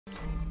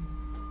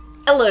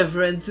Hello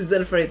everyone, this is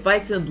Unafraid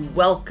Bites and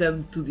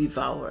welcome to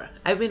Devour.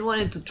 I've been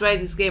wanting to try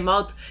this game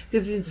out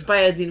because it's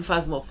inspired in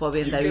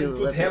Phasmophobia and I really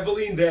love it.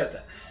 Heavily in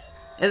that.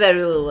 And I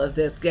really love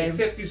that game.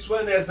 Except this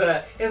one has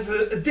a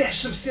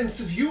dash of sense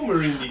of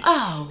humor in it.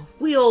 Oh,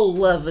 we all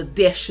love a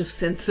dash of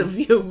sense of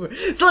humor.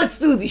 So let's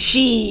do the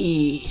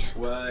shit.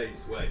 Wait.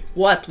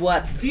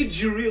 What? Did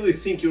you really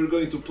think you were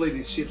going to play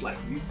this shit like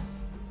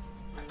this?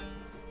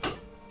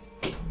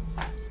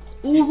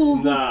 Ooh,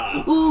 it's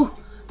not. Ooh.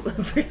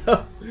 Let's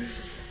go.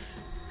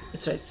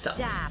 Let's try this out.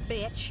 Die,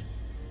 bitch.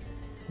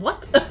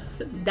 What?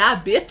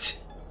 Da bitch?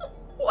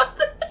 What?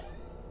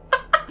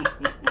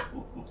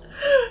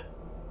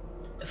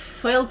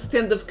 Failed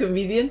stand-up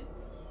comedian.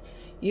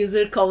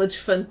 User college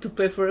fund to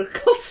pay for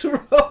cult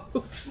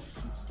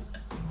robes.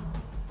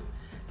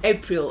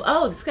 April.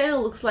 Oh, this kind of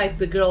looks like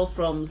the girl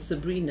from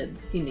Sabrina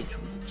the Teenage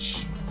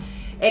Witch.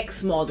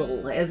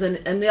 Ex-model has an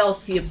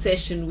unhealthy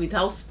obsession with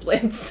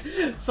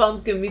houseplants.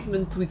 Found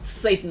commitment with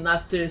Satan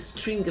after a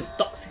string of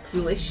toxic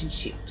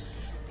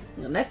relationships.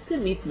 A nice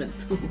commitment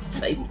with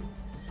Satan.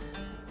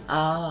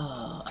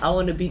 Ah, I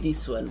want to be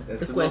this one.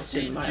 That's the the most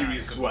question mark.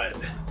 mysterious one.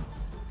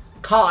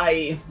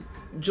 Kai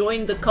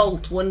joined the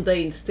cult one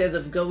day instead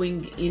of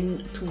going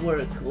in to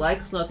work.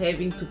 Likes not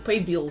having to pay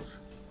bills.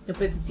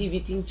 Competitive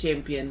eating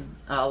champion.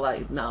 I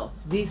like now.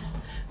 This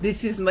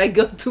is my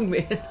go-to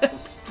man.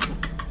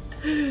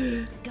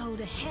 Go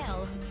to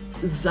hell.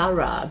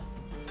 Zara.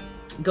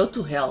 Go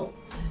to hell.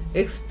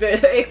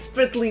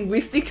 Expert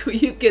linguistic,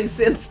 you can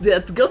sense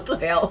that. Go to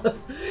hell.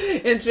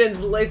 And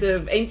translator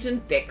of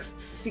ancient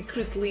texts.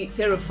 Secretly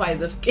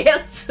terrified of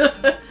cats.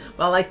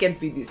 Well, I can't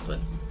be this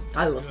one.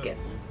 I love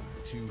cats.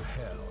 To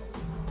hell.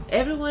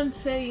 Everyone's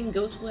saying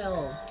go to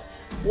hell.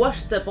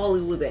 Washed up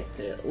Hollywood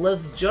actor.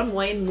 Loves John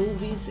Wayne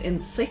movies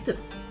and Satan.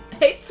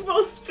 Hates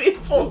most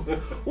people.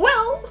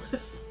 Well.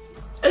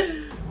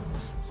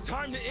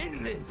 Time to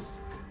end this.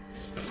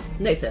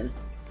 Nathan.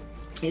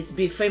 Used to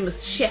be a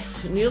famous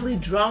chef. Nearly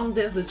drowned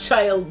as a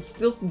child.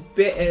 Still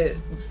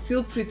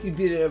pretty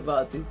bitter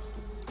about it.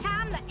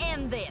 Time to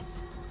end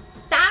this.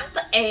 Time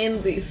to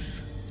end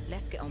this.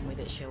 Let's get on with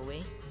it, shall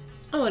we?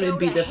 I want to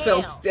be the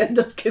failed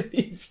stand-up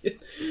comedian.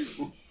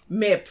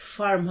 Map,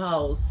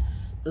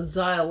 farmhouse,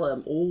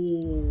 asylum.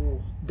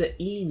 Oh, the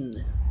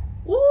inn.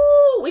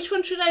 Ooh, which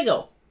one should I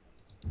go?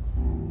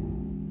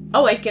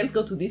 Oh, I can't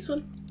go to this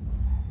one?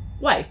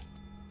 Why?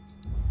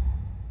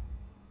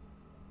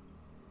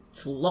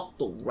 It's locked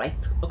though, right?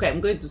 Okay,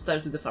 I'm going to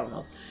start with the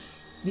farmhouse.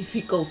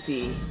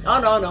 Difficulty. Oh,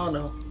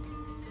 no.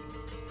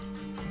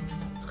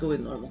 Let's go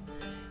with normal.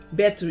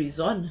 Batteries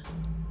on.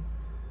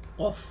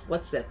 Off.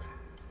 What's that?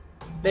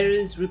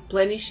 Batteries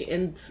replenish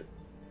and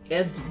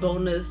add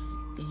bonus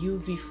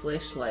UV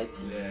flashlight.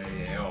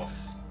 Yeah,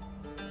 off.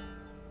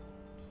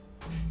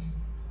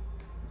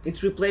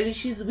 It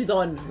replenishes with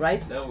on,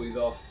 right? No, with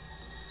off.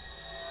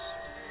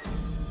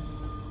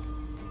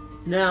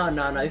 No.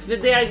 If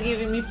they are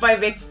giving me 5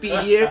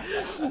 XP here,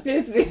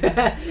 it's me.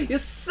 You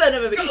son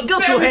of a bitch. Go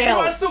to hell!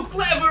 You are so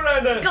clever,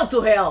 Anna! Go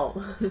to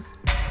hell!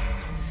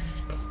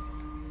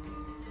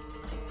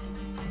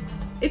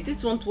 If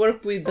this won't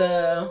work with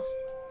the...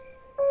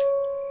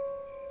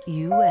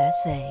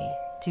 USA,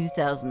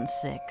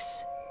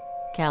 2006.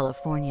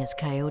 California's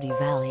Coyote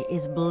Valley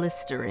is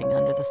blistering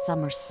under the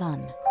summer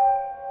sun.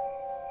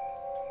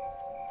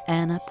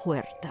 Ana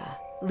Puerta,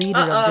 leader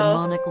of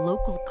demonic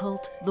local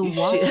cult, the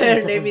Watchers her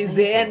of name is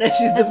Azazel, Anna,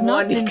 she's has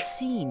not demonic. been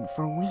seen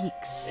for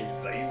weeks.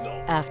 Azazel.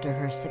 After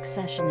her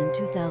succession in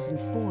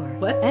 2004,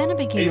 What? Anna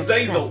became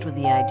Azazel. obsessed with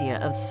the idea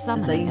of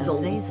summoning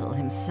Azazel. Azazel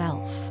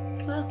himself.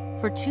 Well,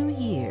 For 2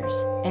 years,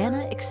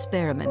 Anna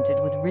experimented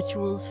with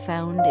rituals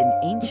found in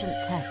ancient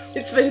texts.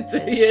 it's funny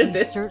to as hear she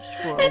that. searched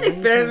for a And way to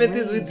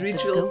experimented raise with the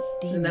rituals.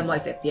 goat And I'm demon.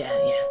 like that, yeah.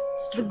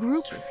 It's The true,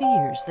 group it's true.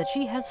 fears that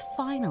she has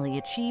finally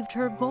achieved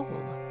her goal,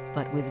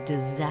 but with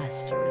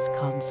disastrous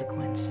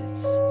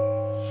consequences.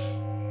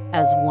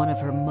 As one of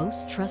her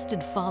most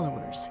trusted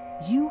followers,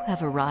 you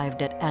have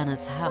arrived at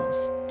Anna's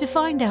house to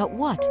find out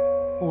what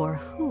or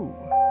who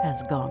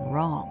has gone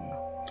wrong.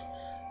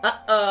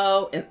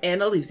 Uh-oh, and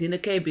Anna lives in a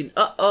cabin.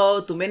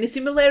 Uh-oh, too many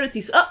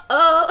similarities.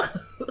 Uh-oh!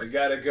 We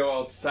gotta go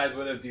outside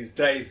one of these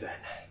days, Anna,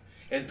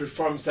 and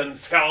perform some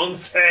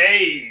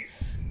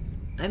seances.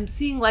 I'm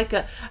seeing like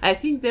a... I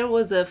think there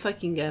was a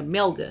fucking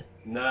Melga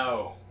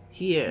No.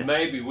 here.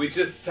 Maybe we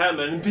just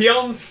summon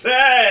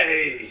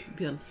Beyonce!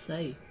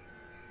 Beyonce.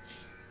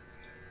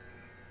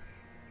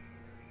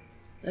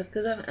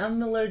 Because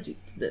I'm allergic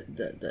to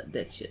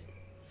that shit.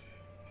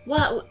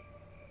 What?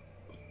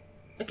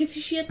 I can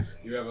see shit.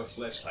 You have a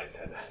flashlight,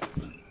 Anna.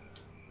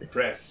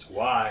 Press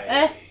Y.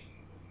 Eh?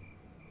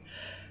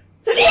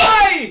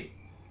 Y!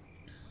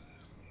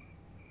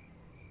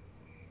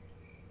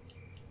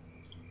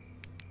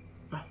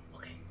 Oh,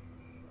 okay.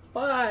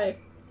 Why?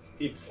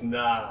 It's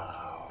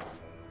now.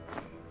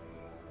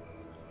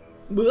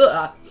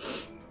 Blah.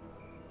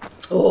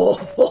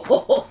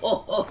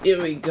 Oh,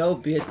 here we go,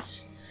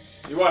 bitch.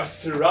 You are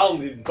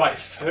surrounded by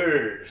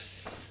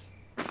furs.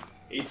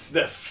 It's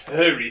the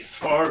furry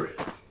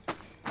forest.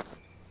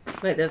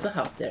 Wait, there's a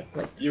house there.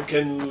 Wait. You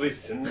can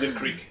listen the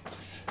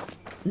crickets.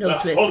 No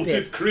The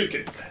haunted trespass.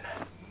 crickets.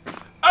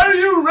 Are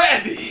you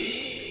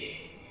ready?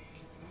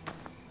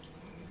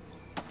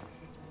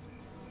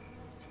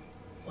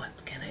 What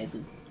can I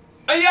do?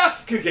 I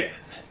ask again.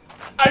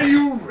 Are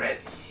you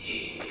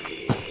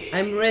ready?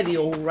 I'm ready,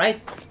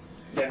 alright.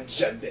 Then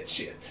jump that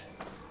shit.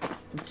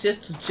 It's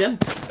just to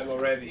jump. I'm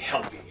already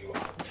helping you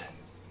out.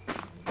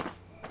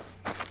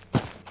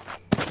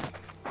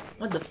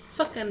 What the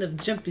fuck kind of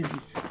jump is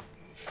this?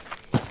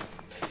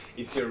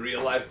 It's your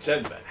real life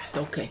jump, man.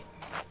 Okay.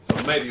 So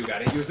maybe you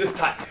gotta use the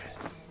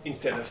tires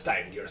instead of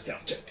tying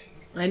yourself jumping.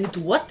 I need to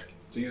what?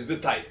 To use the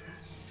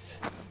tires.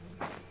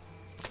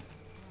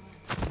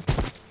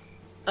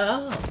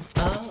 Oh.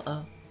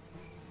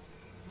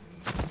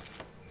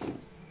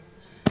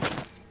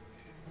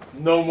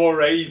 No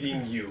more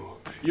aiding you.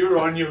 You're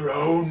on your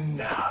own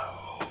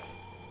now.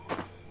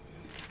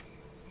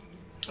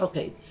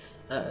 Okay, it's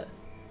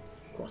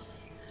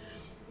cross.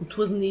 It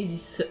wasn't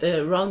easy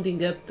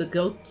rounding up the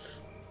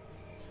goats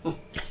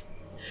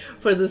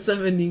for the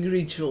summoning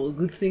ritual.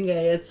 Good thing I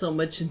had so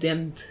much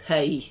damned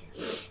hay.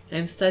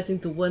 I'm starting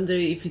to wonder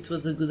if it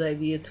was a good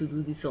idea to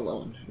do this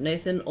alone.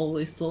 Nathan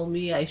always told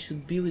me I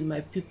should be with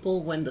my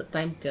people when the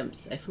time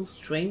comes. I feel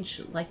strange,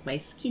 like my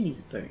skin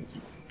is burning.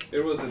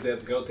 There was a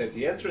dead goat at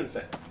the entrance,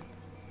 eh?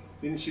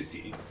 Didn't you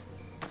see it?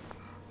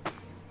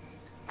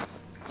 In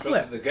front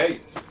Where? of the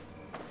gate.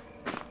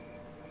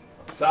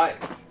 Outside.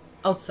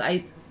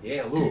 Outside.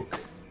 Yeah, look.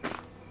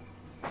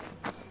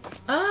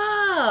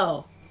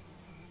 Oh!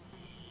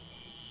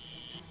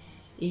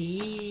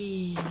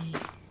 Eee.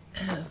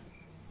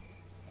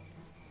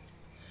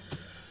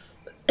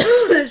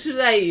 Should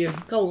I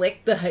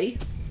collect the hay?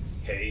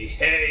 Hey,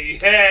 hey,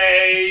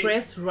 hey!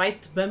 Press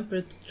right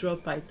bumper to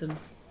drop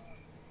items.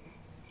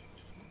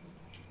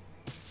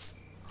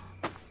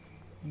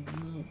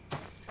 No.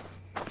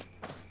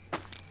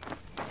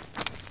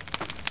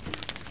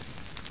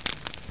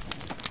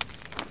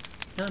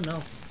 Oh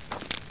no.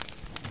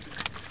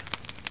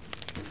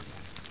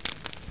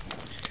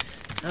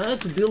 I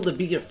want to build a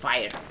bigger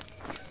fire.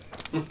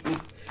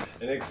 An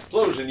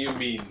explosion, you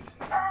mean?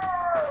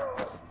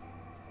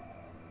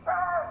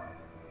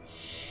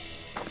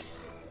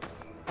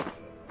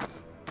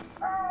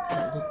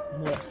 Oh, look,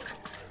 more.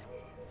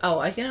 Oh,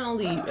 I can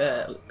only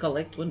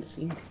collect one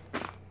thing.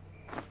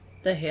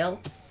 The hell?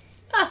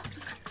 Ah!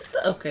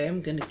 Okay,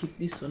 I'm gonna keep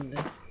this one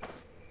then.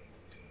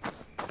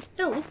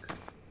 Oh, look.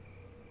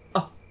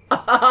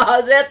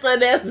 Oh, that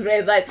one has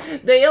red eyes.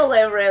 They all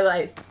have red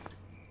eyes.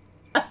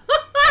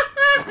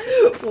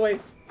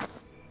 Wait.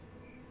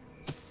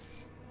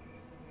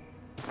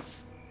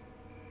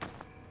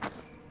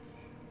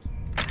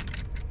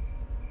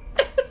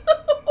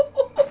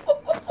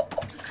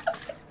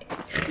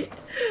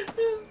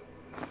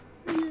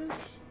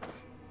 Yes.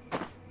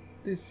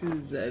 This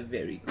is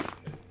very good.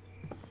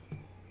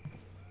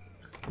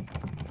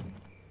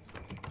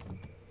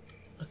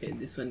 Okay,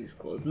 this one is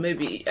closed.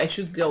 Maybe I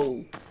should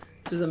go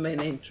to the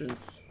main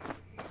entrance.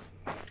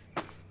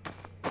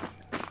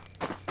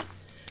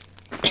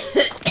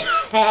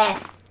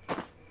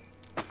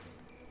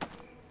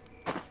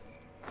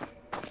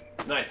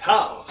 Nice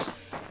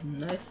house.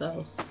 Nice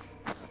house.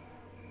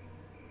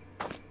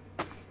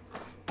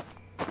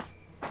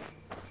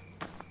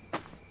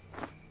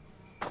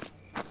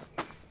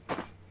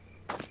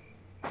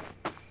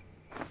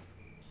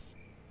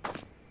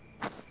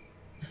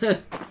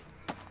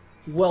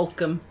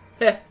 Welcome.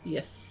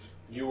 Yes.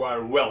 You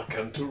are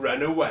welcome to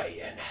run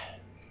away and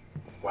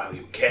while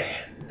you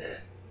can.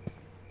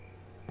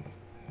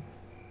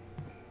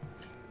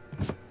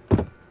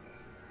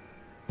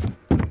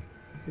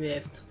 We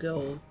have to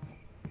go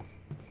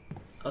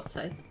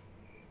outside.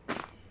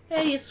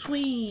 Hey, a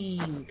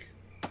swing!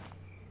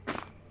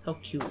 How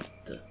cute.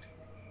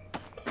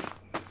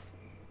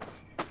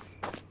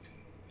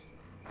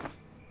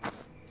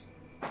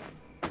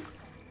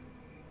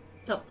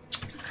 Oh.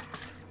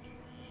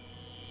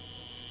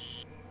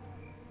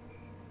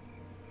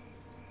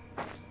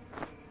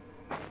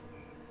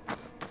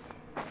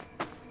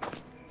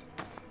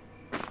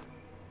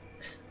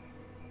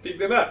 Pick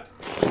them up.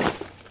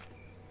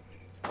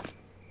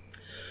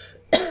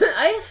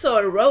 I saw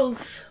a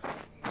rose.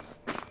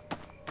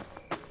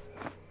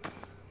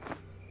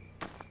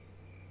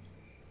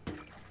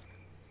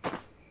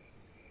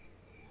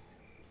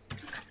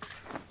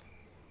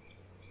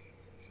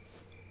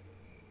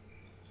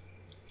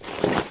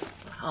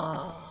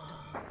 Aha.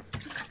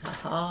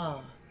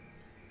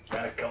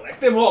 Gotta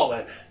collect them all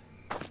then.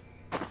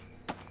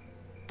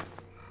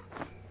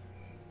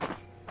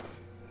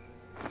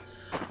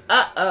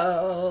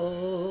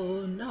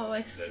 Uh-oh. Now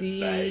I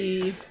see.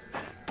 Nice.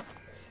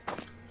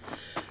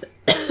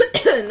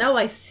 Now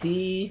I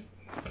see.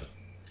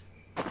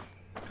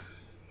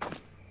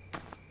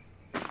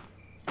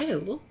 Hey,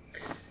 look.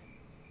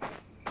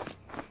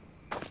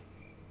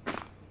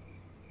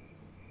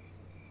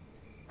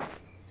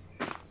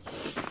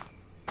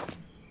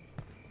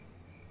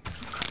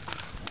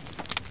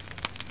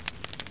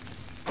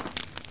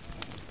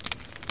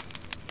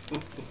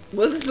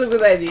 Was this a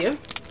good idea?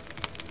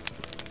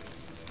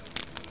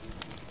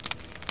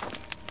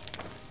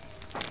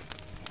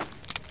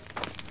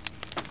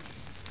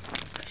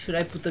 Should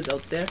I put the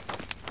goat there?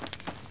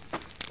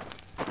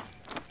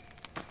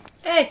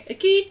 Hey, a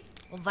key!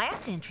 Well,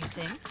 that's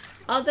interesting.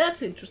 Oh,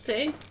 that's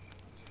interesting.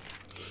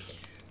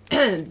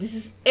 This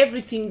is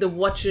everything the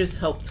Watchers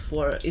hoped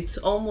for. It's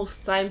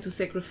almost time to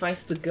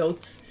sacrifice the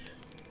goats.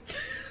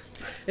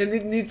 And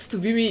it needs to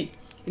be me.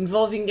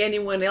 Involving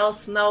anyone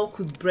else now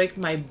could break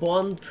my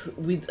bond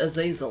with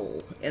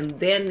Azazel. And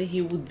then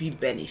he would be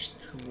banished.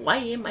 Why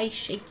am I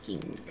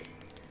shaking?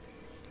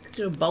 Because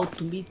you're about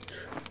to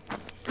meet a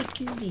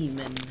freaking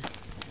demon.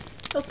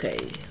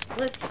 Okay,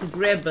 let's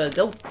grab a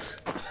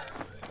goat.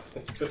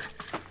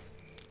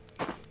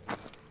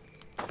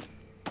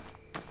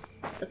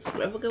 Let's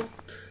grab a goat.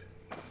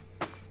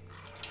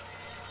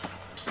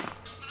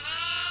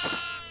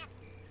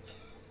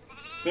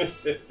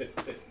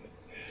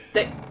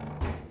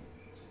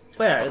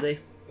 Where are they?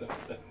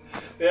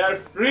 They are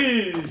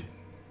free!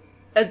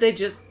 They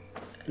just...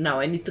 Now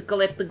I need to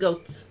collect the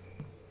goats.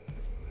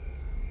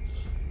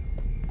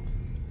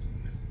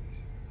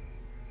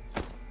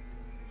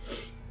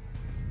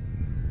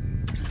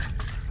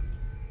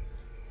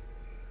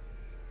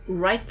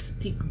 Right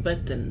stick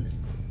button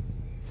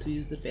to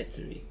use the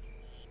battery.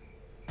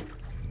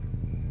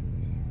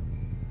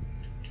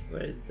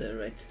 Where is the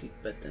right stick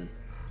button?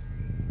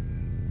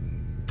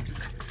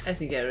 I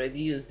think I already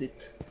used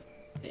it.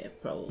 Yeah,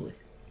 probably.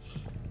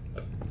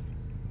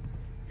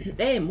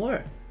 Hey,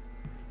 more!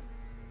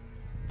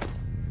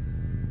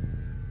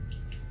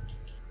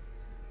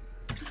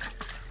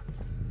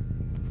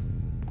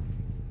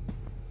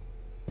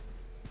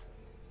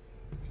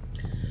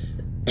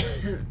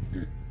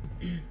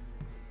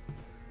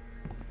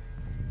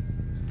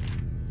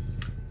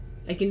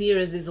 I can hear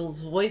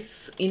Azazel's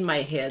voice in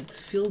my head,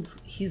 feel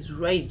his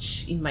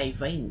rage in my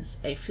veins.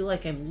 I feel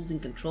like I'm losing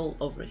control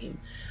over him.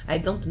 I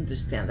don't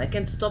understand. I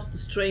can't stop the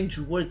strange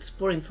words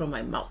pouring from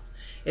my mouth.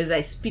 As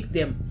I speak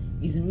them,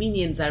 his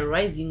minions are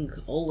rising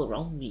all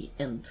around me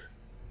and...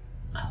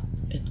 Oh,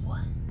 at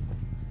what?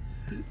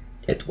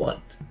 At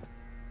what?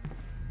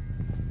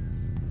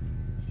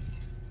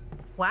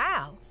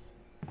 Wow.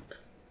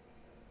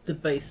 The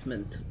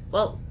basement.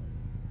 Well,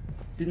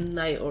 didn't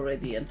I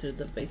already enter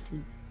the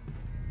basement?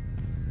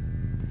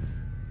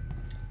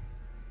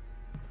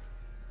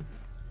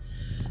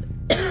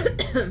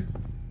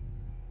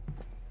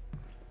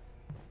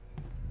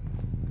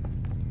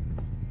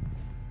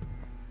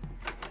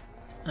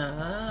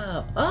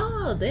 Ah,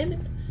 oh, damn it.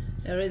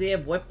 I already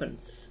have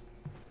weapons.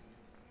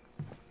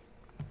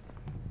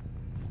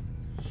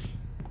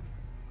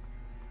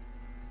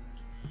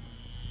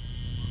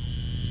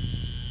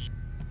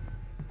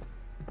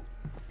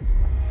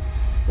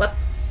 What?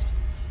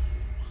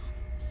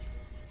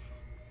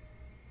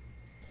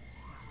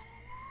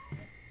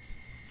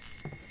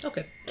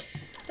 Okay,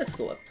 let's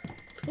go up.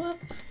 Let's go up.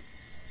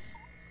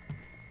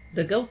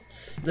 The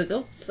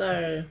goats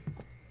are...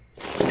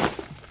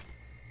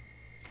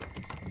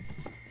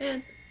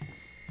 And...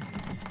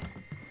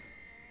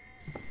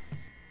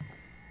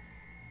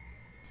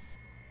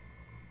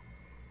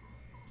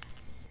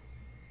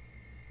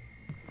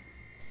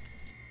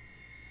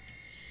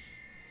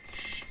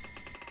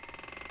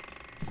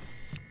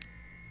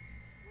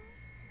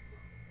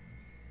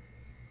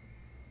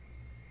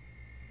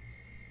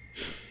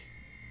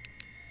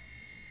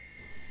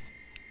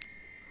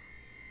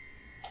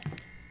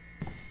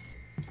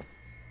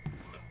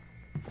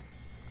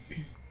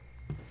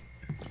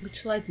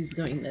 Which light is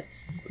going?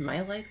 That's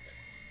my light?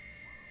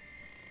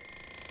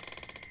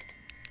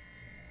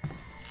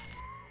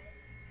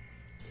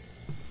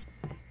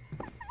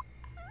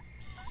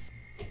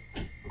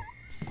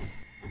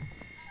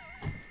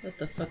 What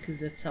the fuck is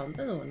that sound?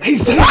 I don't wanna... Hey,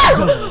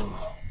 Zazel!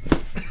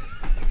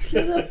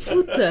 Filha da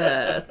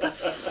puta! What the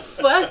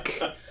fuck?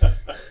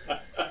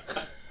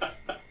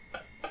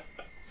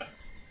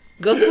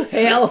 Go to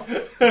hell!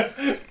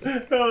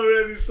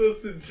 Already so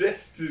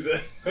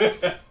suggestive.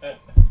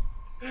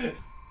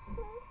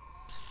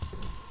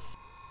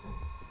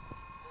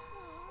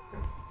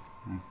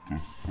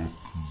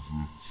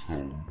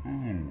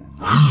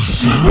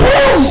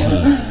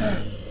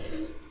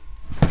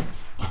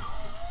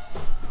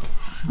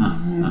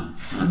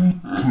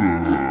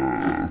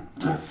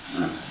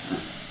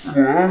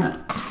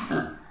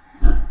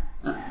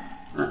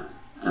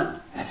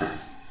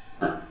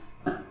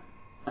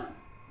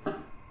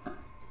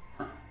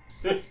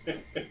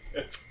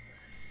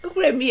 Go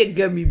grab me a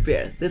gummy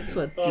bear. That's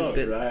what you're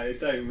good.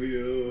 Alright, I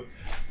will.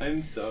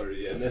 I'm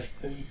sorry, Anna.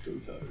 I'm so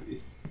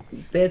sorry.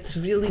 That's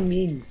really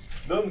mean.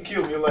 Don't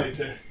kill me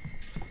later.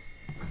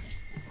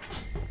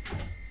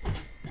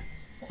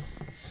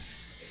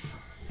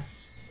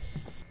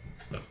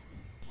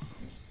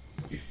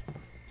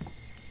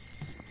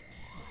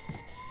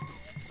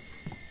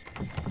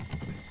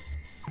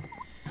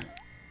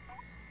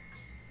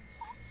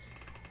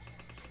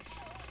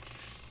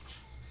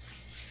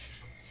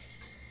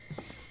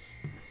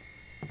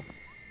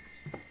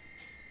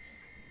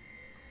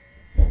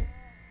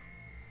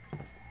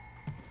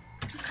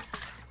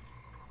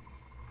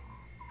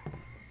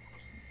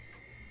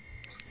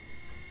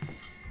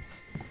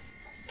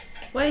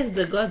 Why is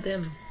the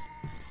goddamn...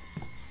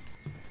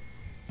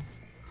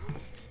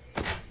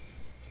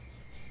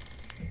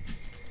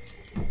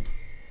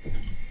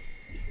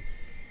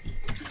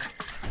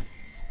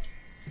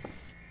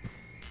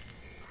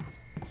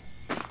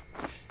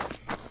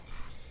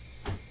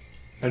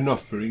 an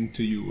offering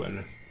to you,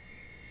 Anna.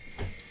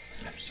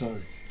 I'm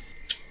sorry.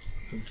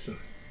 I'm sorry.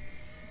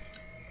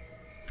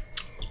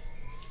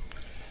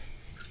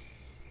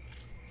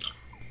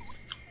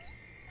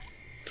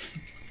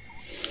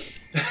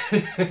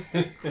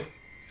 It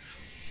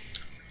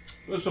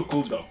was so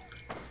cool though.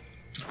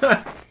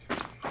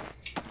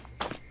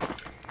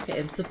 Okay,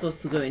 I'm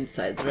supposed to go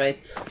inside,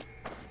 right?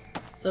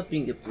 Stop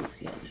being a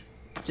pussy, Anna.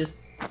 Just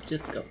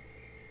go.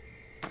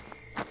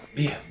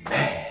 Be a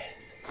man.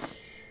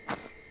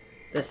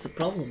 That's the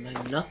problem,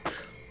 I'm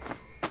not.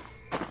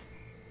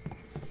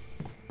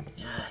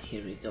 Ah,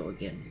 here we go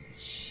again with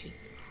this shit.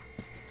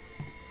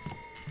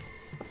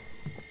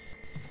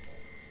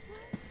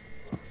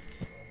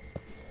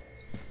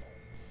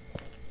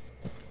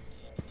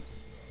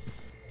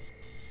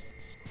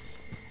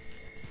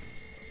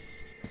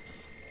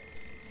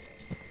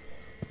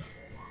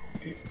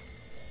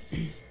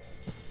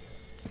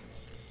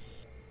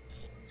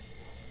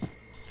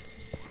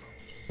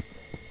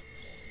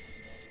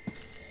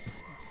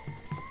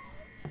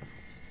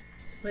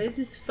 What is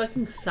this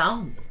fucking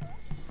sound?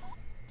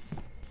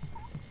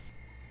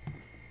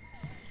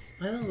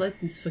 I don't like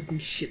this fucking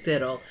shit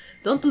at all.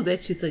 Don't do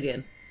that shit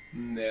again.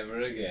 Never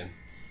again.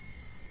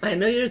 I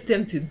know you're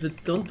tempted,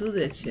 but don't do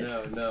that shit.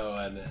 No,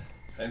 Anna.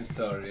 I'm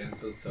sorry. I'm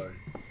so sorry.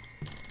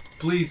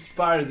 Please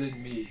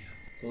pardon me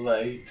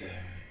later.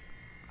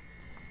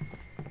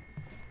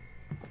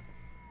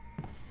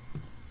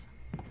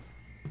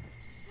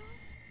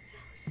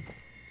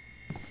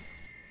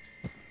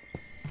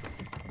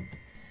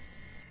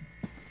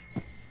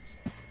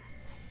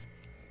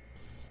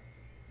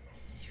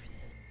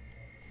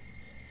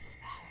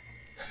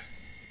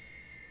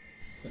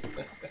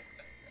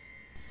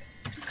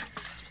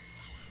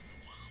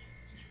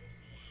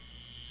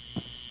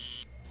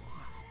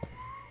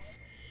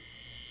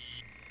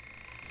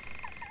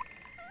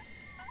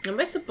 Am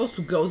I supposed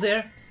to go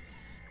there?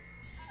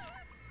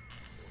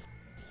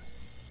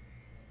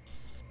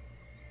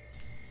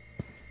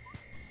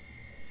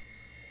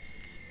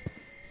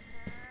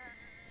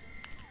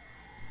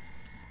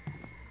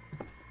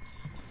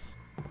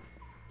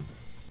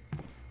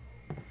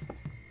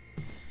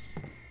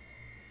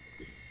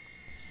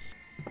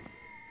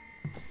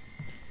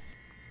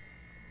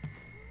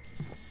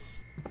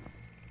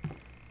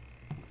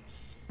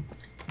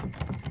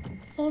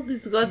 All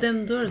these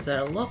goddamn doors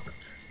are locked.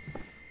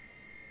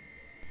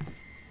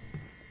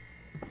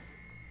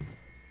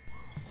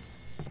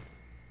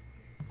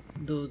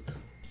 Dude.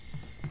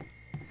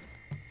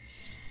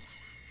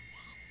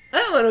 I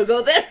don't want to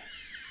go there.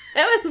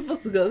 Am I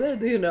supposed to go there?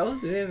 Do you know?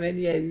 Do you have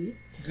any idea?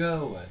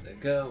 Go, Anna,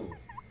 go.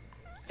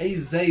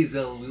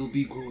 Azazel will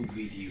be good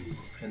with you,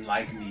 and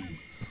like me.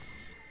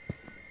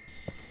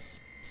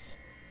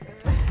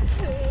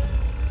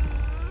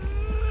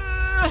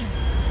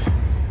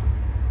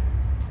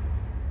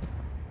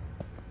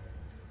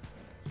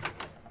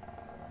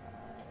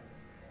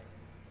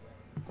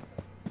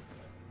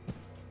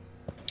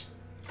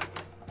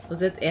 Was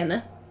that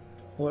Anna?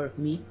 Or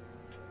me?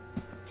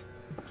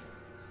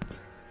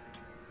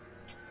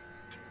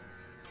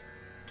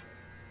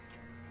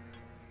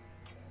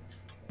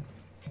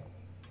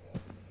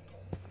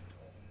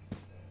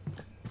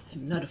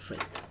 I'm not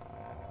afraid.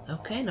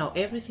 Okay, now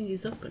everything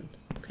is opened.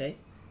 Okay.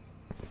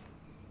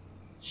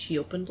 She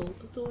opened all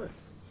the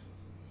doors.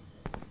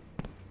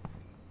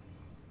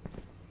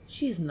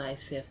 She's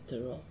nice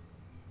after all.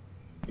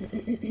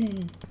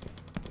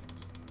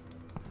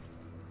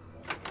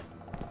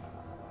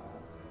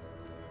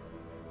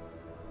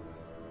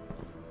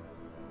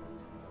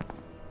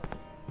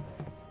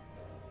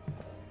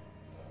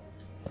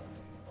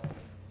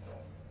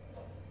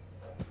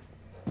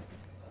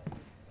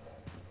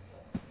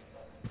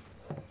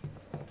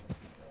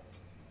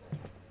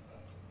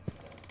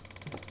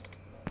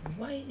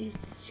 Why is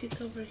this shit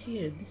over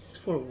here? This is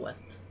for what?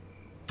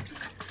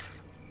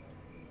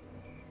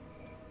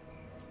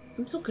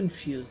 I'm so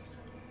confused.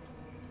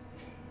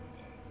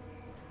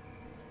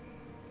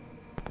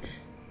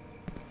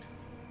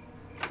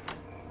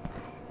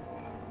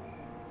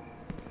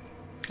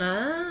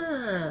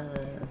 Ah,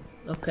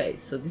 okay,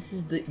 so this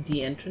is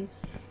the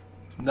entrance.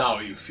 Now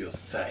you feel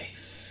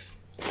safe.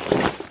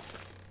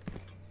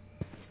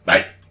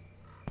 Bye.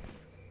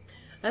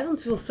 I don't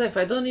feel safe.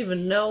 I don't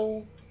even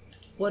know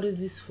what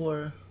is this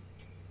for.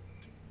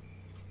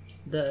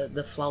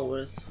 The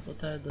flowers.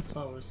 What are the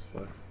flowers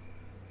for?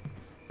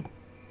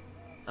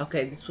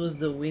 Okay, this was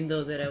the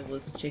window that I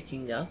was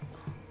checking out.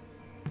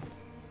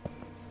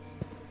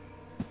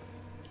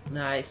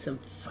 Nice, some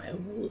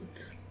firewood.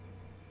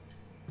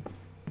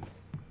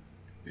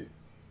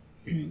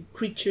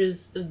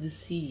 Creatures of the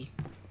sea.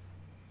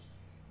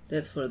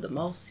 That's for the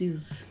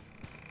mouses.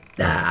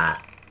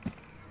 Ah.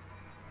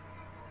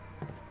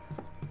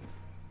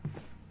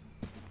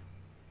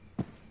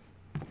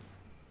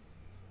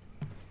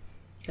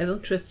 I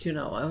don't trust you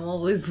now. I'm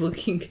always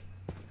looking.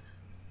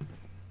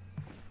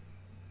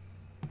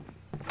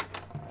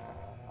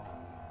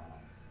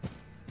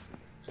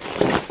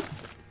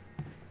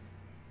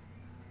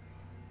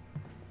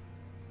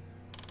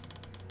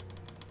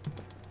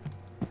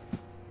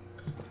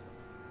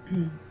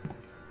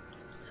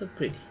 So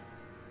pretty.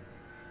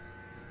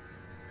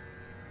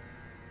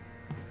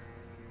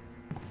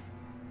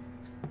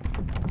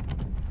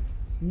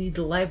 Need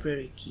the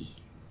library key.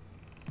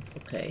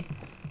 Okay.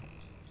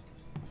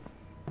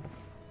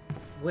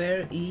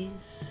 Where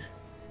is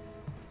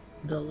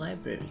the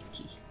library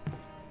key?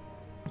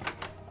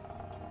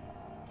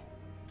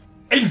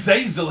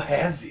 Azazel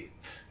has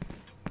it.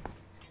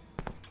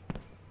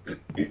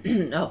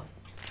 Oh.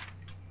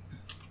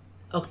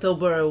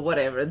 October or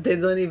whatever. They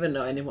don't even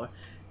know anymore.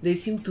 They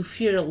seem to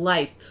fear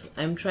light.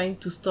 I'm trying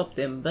to stop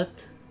them,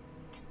 but...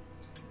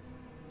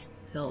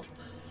 Help.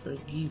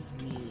 Forgive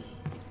me.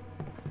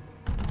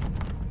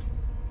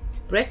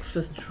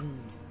 Breakfast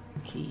room.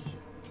 Key.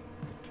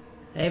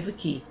 I have a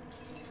key.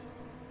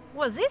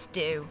 What's this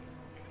do?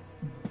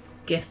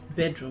 Guest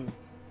bedroom.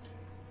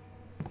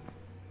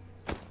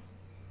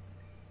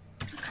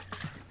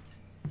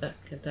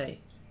 Can't I?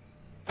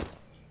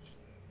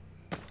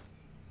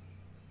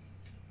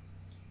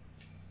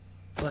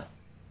 What?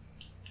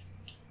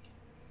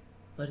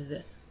 What is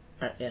that?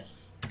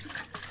 RS.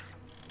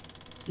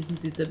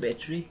 Isn't it a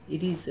battery?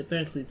 It is.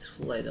 Apparently it's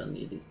full. I don't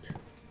need it.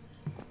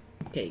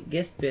 Okay,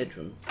 guest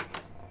bedroom.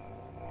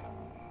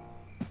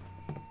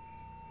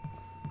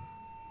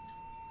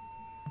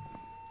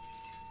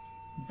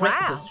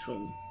 Breakfast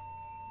room.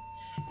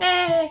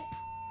 Hey!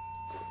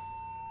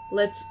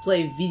 Let's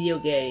play video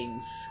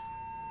games.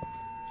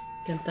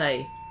 Can't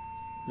I?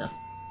 No.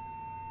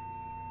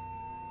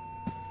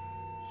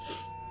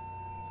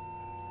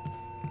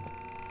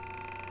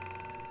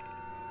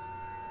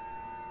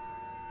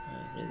 I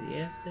already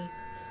have that.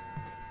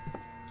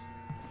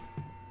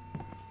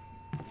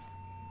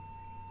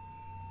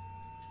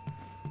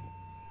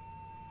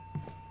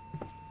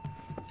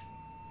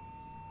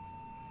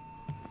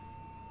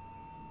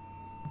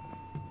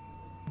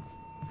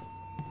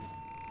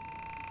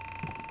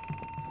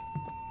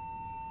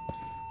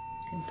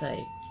 Can't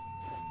I?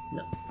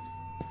 No.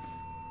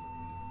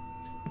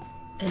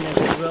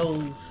 Another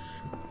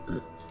rose.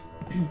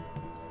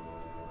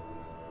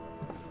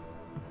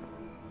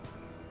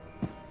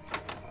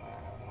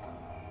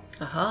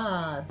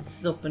 Aha, this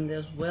is open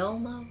as well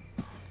now.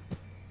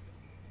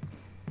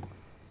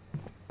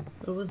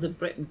 Where was the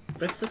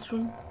breakfast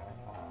room?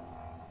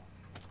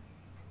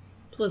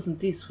 It wasn't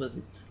this, was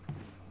it?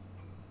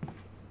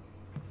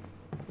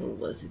 Or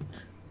was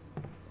it?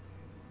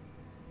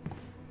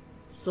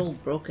 It's all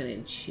broken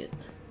and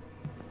shit.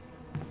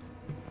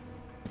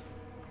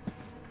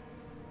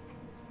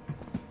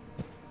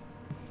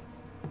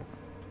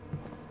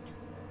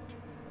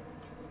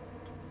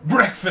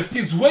 Breakfast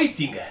is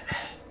waiting, Anna.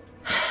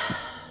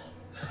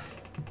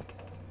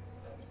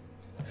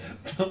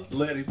 Don't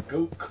let it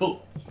go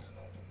cold.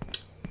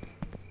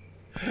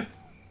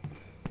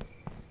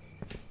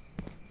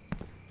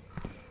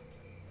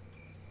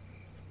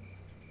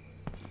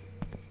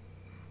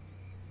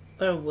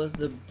 Where was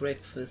the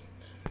breakfast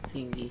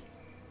thingy?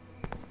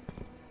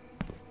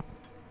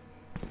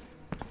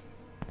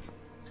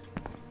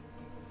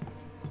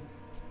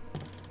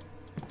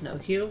 Now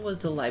here was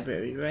the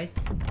library, right?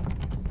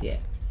 Yeah.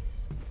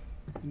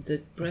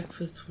 The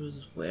breakfast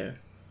was where?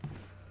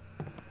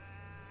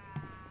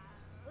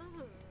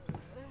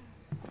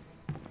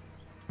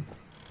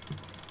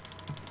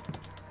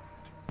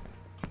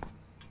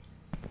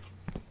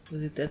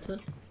 Was it that one?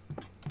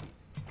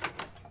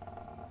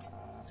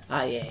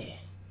 Ah, yeah, yeah.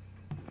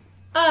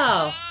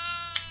 Oh!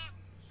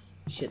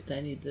 Shit,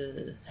 I need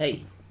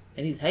hay.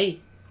 I need hay.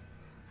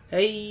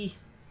 Hay!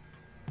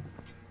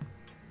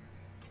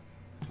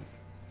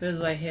 Where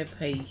do I have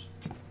hay?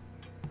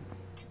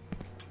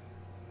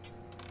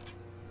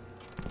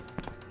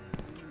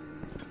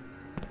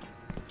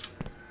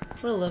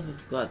 For the love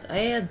of God, I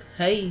had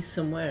hay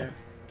somewhere.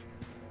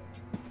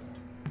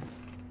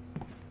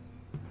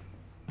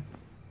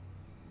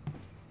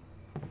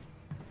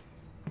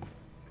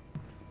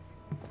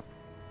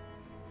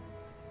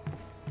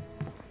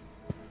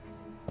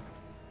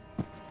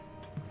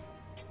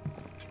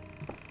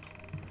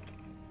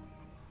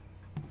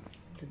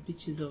 The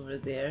beach is over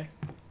there.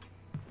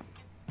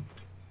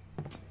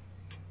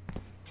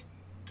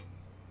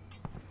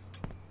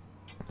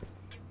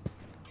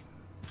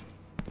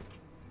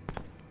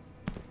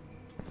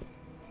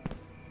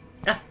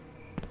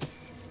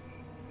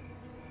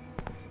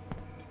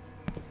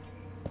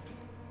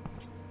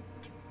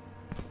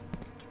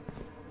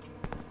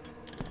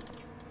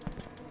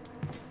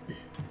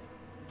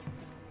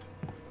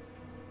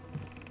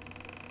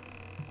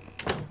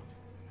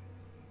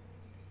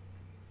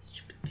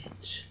 Stupid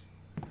bitch.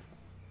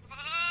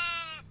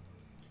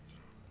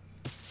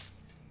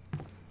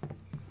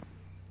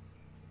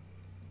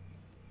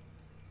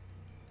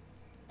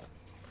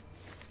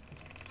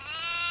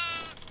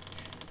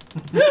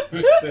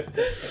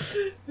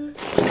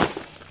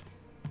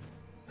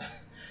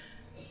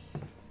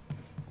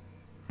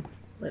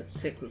 Let's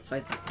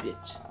sacrifice this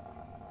bitch.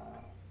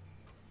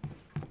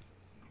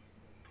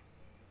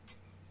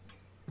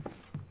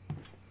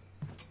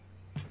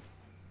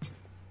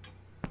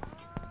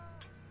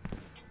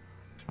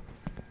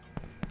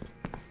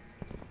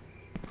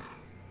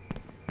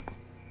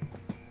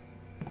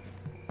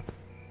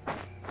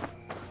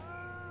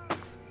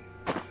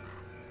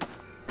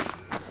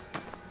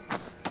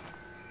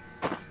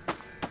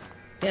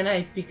 Can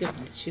I pick up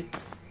this shit?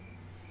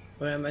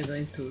 Or am I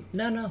going to...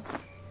 No, no.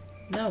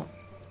 No.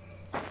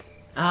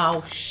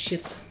 Ow,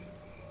 shit.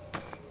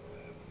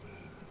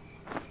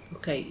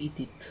 Okay, eat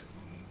it.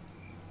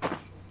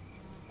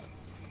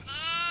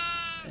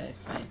 Okay,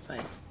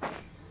 fine.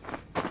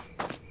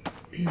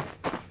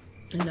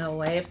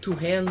 No, I have 2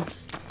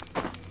 hands.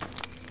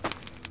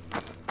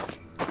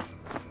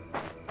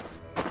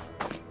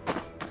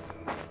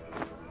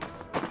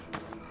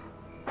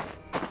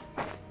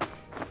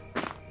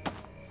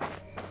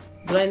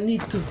 Do I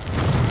need to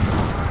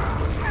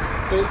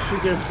pull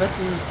trigger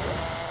button?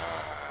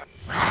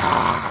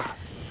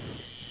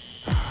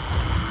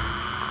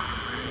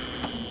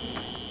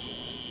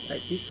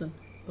 Like this one?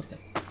 Okay.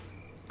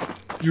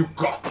 You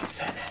got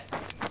this, Anna.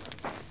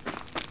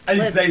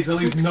 Azazel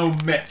is no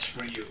match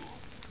for you.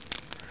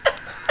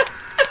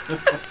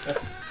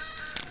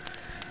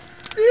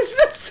 This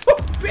is so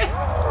bad.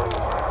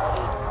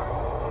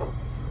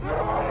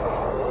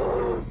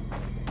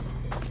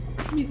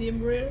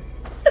 Medium rare.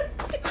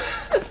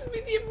 That's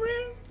medium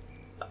rare.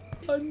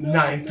 Oh no.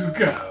 9 to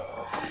go.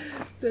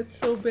 That's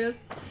so bad.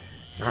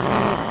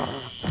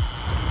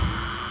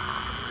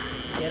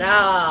 Get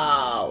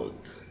out,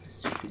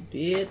 stupid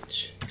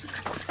bitch.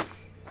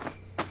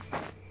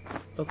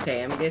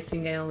 Okay, I'm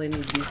guessing I only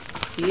need this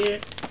here.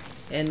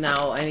 And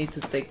now I need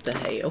to take the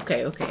hay.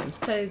 Okay, I'm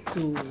starting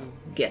to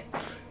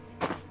get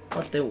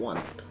what they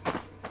want.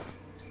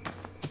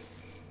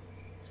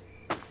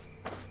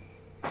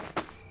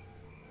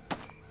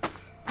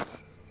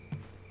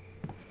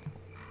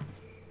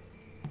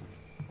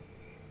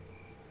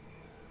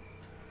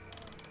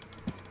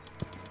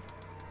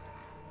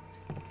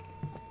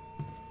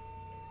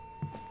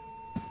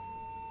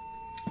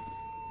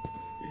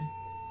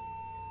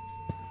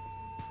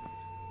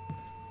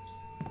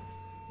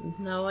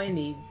 Now I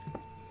need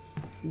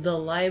the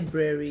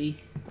library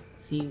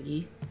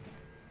thingy.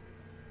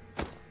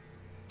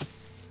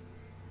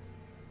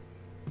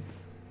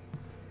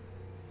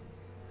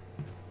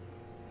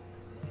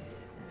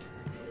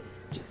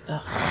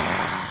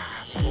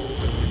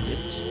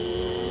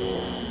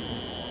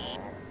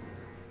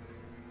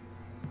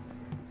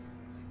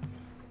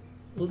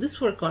 Will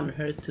this work on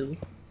her too?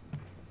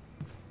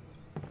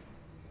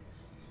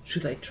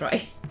 Should I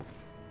try?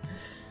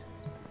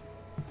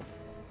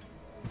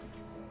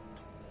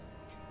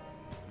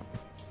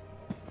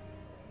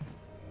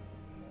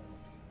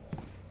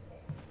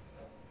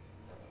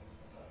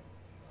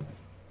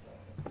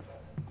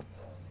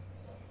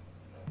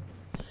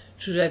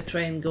 Should I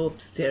try and go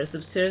upstairs?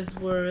 Upstairs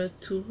were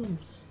 2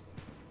 rooms.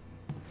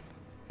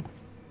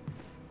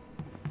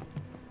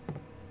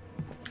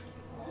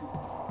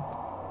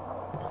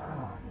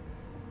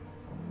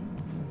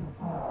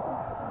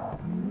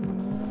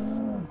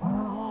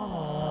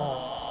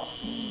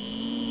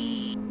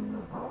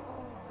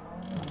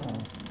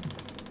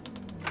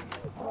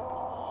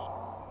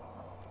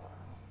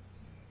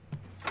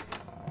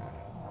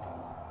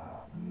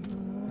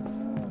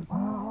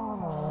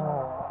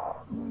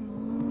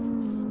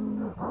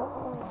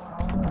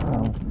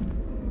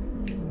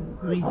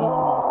 Reading key.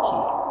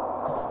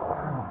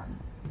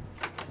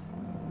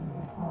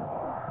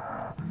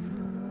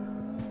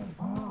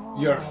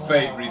 Your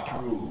favorite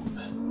room.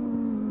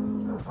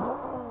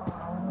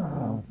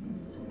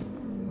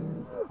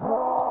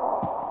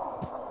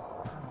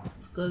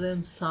 Let's go.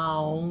 Them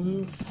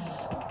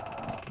sounds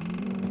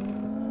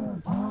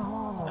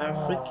are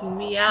freaking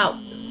me out.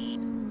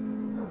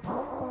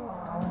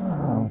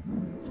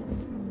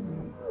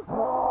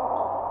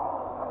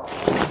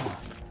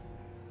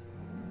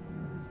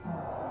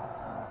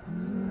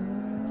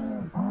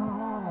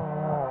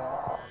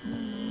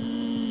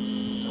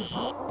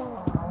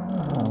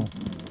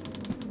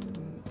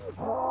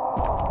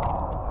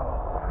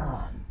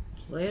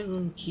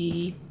 Playroom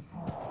key.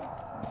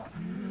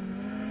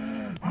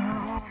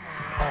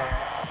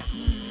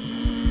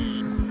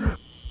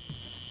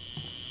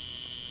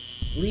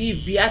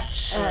 Leave,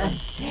 biatch.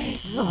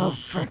 Azazel,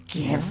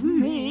 forgive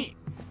me.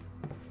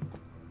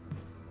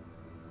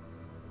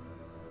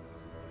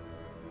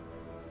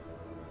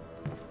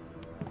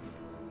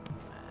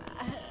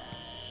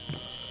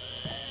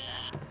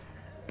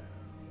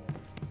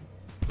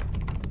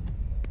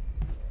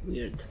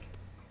 Weird.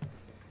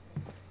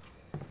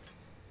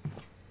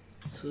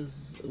 This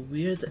was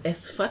weird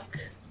as fuck.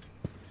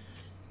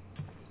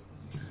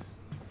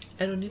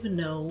 I don't even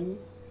know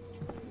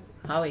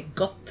how I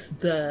got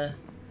the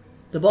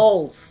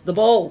balls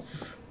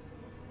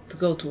to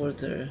go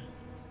towards her.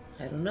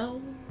 I don't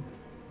know,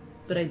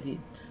 but I did.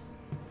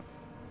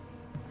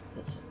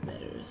 That's what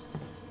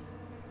matters.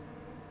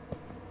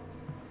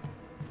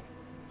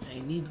 I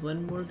need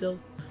one more goat.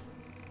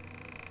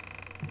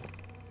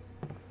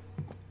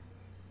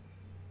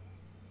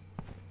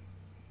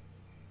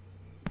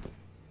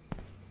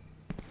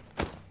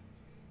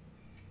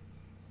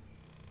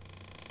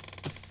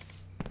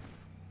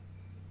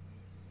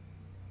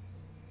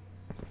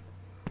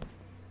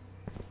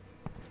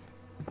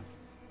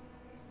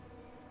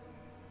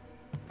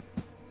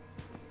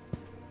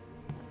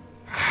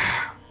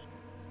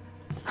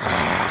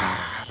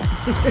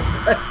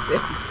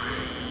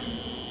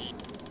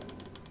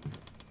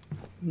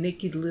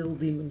 Naked little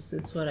demons,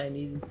 that's what I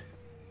needed.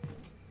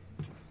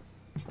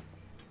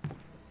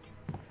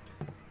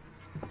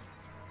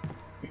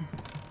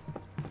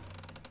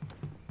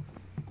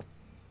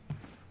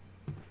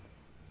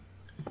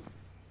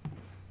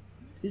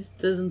 This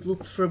doesn't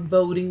look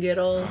foreboding at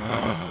all.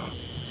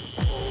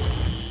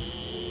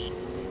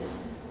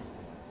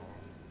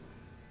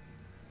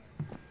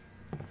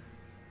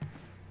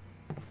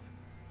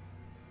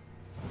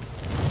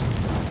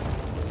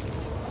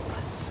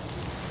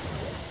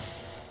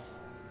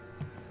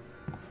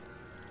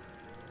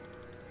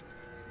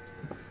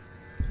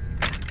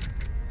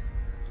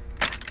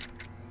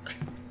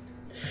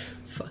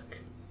 Fuck.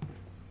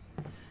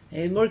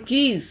 And more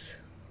keys.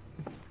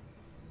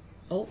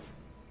 Oh.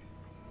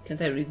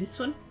 Can't I read this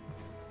one?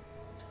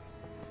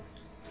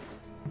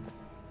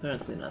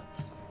 Apparently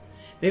not.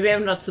 Maybe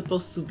I'm not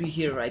supposed to be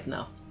here right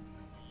now.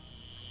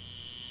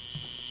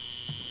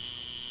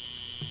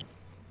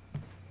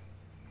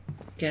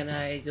 Can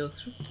I go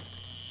through?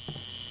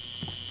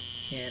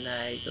 Can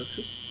I go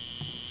through?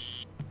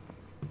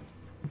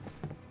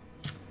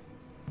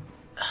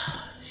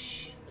 Ah,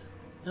 shit.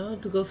 I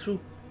want to go through.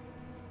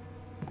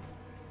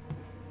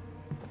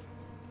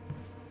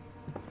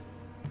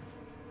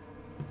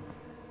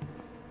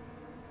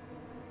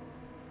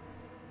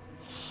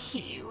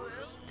 You will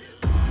do.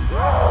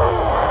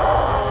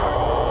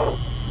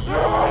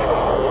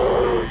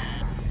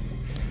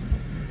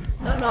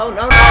 No, no,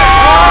 no, no!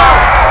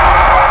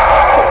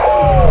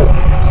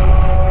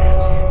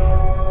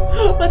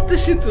 What the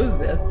shit was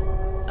that?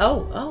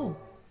 Oh, oh.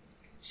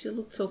 She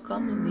looked so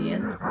calm in the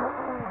end.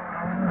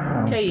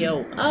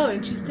 KO. Oh,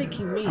 and she's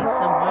taking me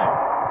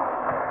somewhere.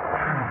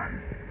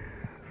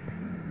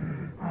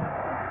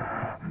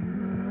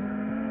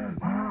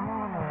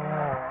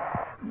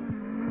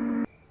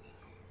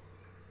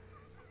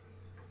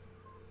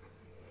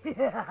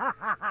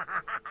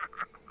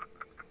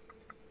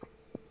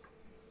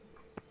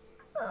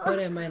 What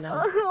am I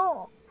now?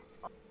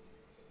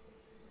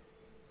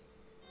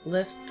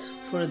 Left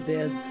for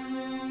dead.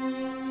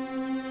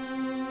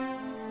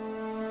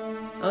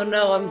 Oh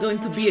no, I'm going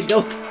to be a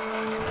goat.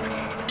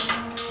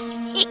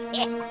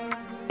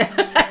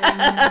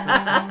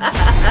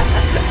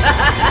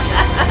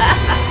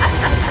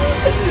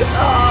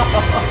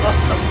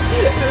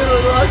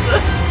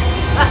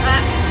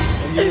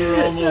 And you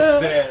were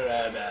almost there,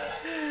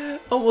 Anna.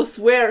 Almost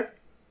where?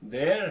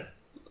 There?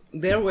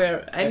 There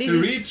where? I At need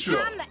the ritual.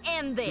 Time to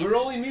end this. We're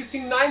only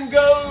missing 9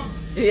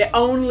 goats. Yeah,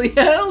 only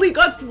I only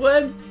got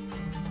one.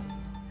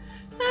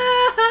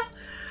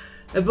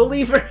 A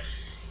believer.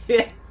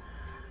 Yeah.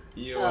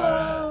 You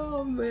are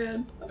Oh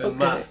man. a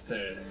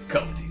master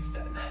cultist,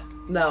 Anna.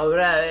 No,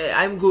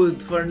 I'm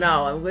good for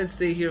now. I'm going to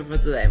stay here for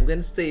today. I'm going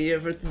to stay here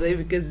for today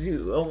because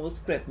you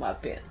almost cracked my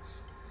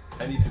pants.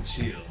 I need to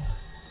chill.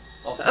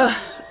 Also,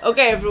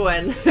 Okay,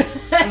 everyone.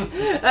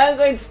 I'm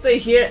going to stay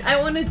here. I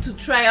wanted to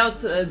try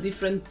out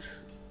different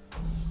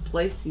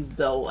places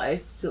though.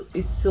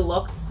 It's still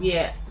locked.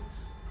 Yeah.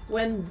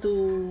 When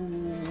do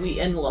we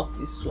unlock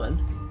this one?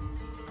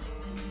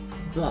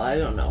 Well, I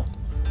don't know.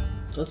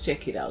 I'll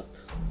check it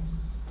out.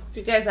 If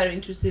you guys are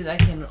interested, I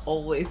can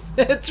always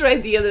try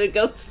the other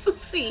goats to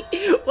see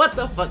what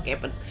the fuck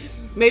happens.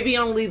 Maybe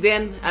only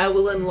then I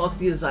will unlock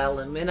the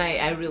asylum, and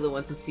I really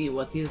want to see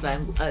what the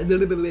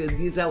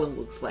asylum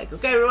looks like.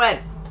 Okay, everyone,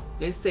 I'm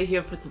gonna stay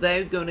here for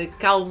today. I'm gonna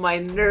calm my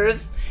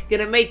nerves,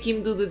 gonna make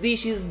him do the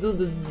dishes, do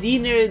the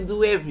dinner, and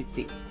do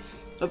everything.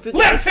 Hope you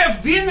let's guys...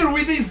 have dinner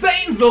with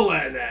Azazel,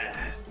 Anna.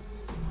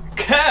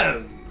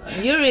 Come.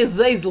 You're a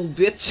Zazel,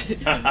 bitch.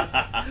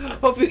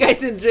 Hope you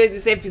guys enjoyed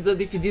this episode.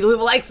 If you did, leave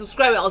a like,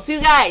 subscribe, and I'll see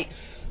you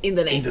guys in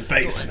the next In the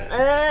basement. one.